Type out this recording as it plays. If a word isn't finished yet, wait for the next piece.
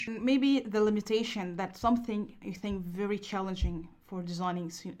Maybe the limitation, that's something you think very challenging for designing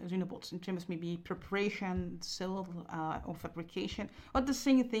Xenobots in terms of maybe preparation, cell or fabrication. What the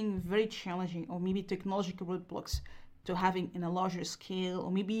same thing very challenging, or maybe technological roadblocks to having in a larger scale,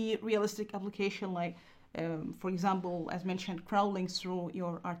 or maybe realistic application like, for example, as mentioned, crawling through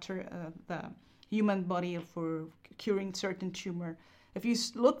your the human body for curing certain tumor. If you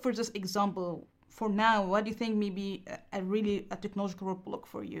look for this example, for now, what do you think maybe a technological roadblock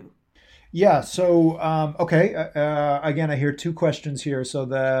for you? Yeah. So okay. Again, I hear two questions here. So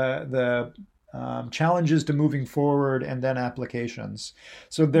the challenges to moving forward and then applications.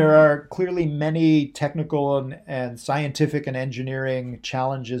 So there Mm-hmm. are clearly many technical and scientific and engineering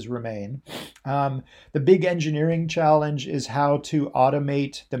challenges remain. The big engineering challenge is how to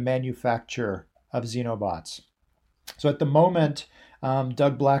automate the manufacture of xenobots. So at the moment,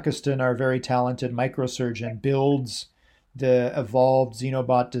 Doug Blackiston, our very talented microsurgeon, builds the evolved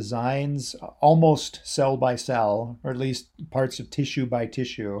Xenobot designs almost cell by cell, or at least parts of tissue by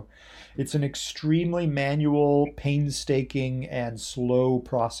tissue. It's an extremely manual, painstaking, and slow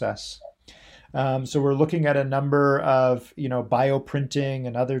process. So we're looking at a number of, bioprinting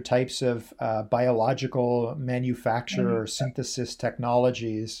and other types of biological manufacture or synthesis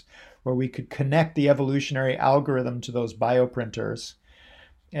technologies where we could connect the evolutionary algorithm to those bioprinters.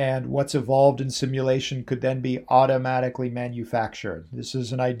 And what's evolved in simulation could then be automatically manufactured. This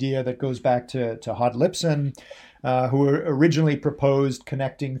is an idea that goes back to Hod Lipson, who originally proposed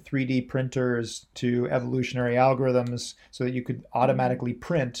connecting 3D printers to evolutionary algorithms so that you could automatically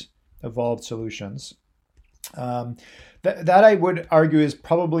print evolved solutions. That I would argue is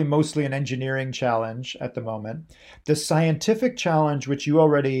probably mostly an engineering challenge at the moment. The scientific challenge, which you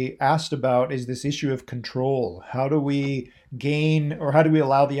already asked about, is this issue of control. How do we how do we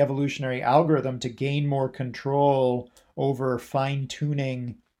allow the evolutionary algorithm to gain more control over fine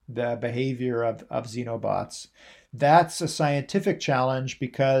tuning the behavior of xenobots? That's a scientific challenge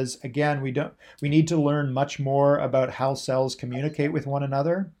because, again, we need to learn much more about how cells communicate with one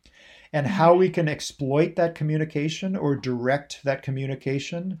another and how we can exploit that communication or direct that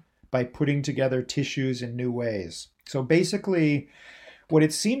communication by putting together tissues in new ways. So basically, what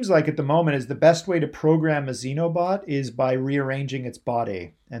it seems like at the moment is the best way to program a xenobot is by rearranging its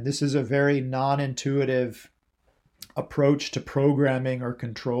body. And this is a very non-intuitive approach to programming or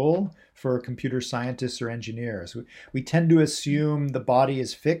control for computer scientists or engineers. We tend to assume the body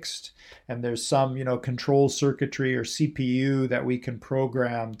is fixed and there's some, control circuitry or CPU that we can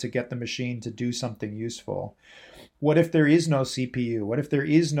program to get the machine to do something useful. What if there is no CPU? What if there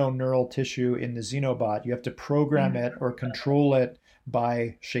is no neural tissue in the xenobot? You have to program it or control it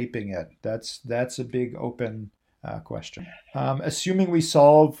by shaping it. That's a big open question. Assuming we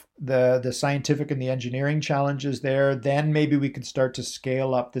solve the scientific and the engineering challenges there, then maybe we could start to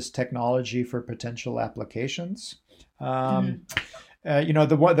scale up this technology for potential applications.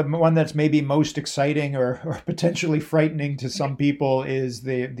 The one that's maybe most exciting or potentially frightening to some people is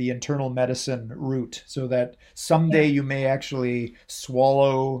the internal medicine route, so that someday you may actually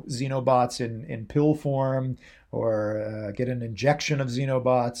swallow xenobots in pill form or get an injection of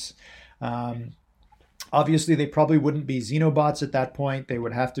xenobots. Obviously, they probably wouldn't be xenobots at that point. They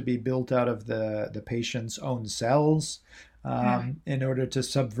would have to be built out of the patient's own cells in order to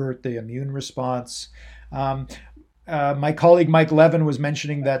subvert the immune response. My colleague Mike Levin was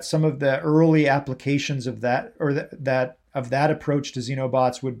mentioning that some of the early applications of that of that approach to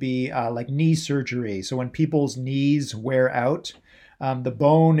xenobots would be like knee surgery. So when people's knees wear out, the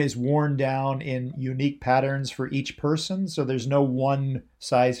bone is worn down in unique patterns for each person. So there's no one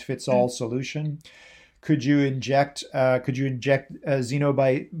size fits all solution. Could you inject xenobots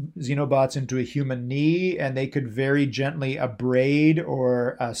into a human knee, and they could very gently abrade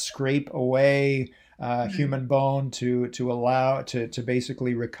or scrape away human bone to allow to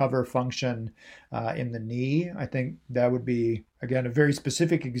basically recover function in the knee? I think that would be, again, a very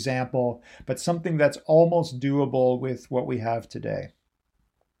specific example, but something that's almost doable with what we have today.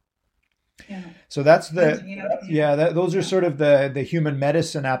 Yeah. So that's those are sort of the human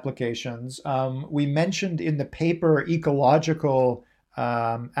medicine applications. We mentioned in the paper ecological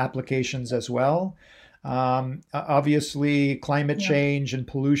applications as well. Obviously, climate change and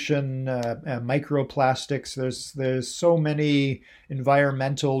pollution, microplastics. There's so many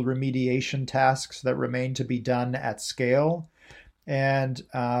environmental remediation tasks that remain to be done at scale. And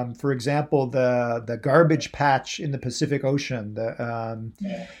for example, the garbage patch in the Pacific Ocean,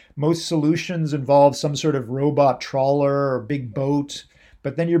 most solutions involve some sort of robot trawler or big boat,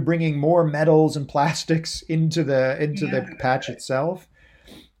 but then you're bringing more metals and plastics into the patch itself.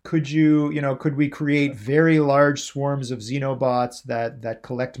 could we create very large swarms of xenobots that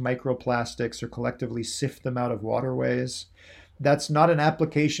collect microplastics or collectively sift them out of waterways? That's not an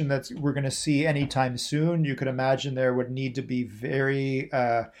application that we're going to see anytime soon. You could imagine there would need to be very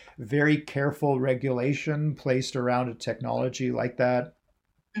careful regulation placed around a technology like that.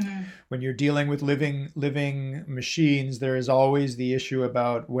 Mm-hmm. When you're dealing with living machines, there is always the issue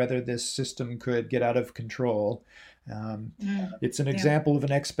about whether this system could get out of control. Um, Mm-hmm. it's an Yeah. example of an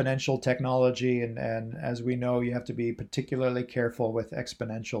exponential technology, and as we know, you have to be particularly careful with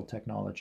exponential technology.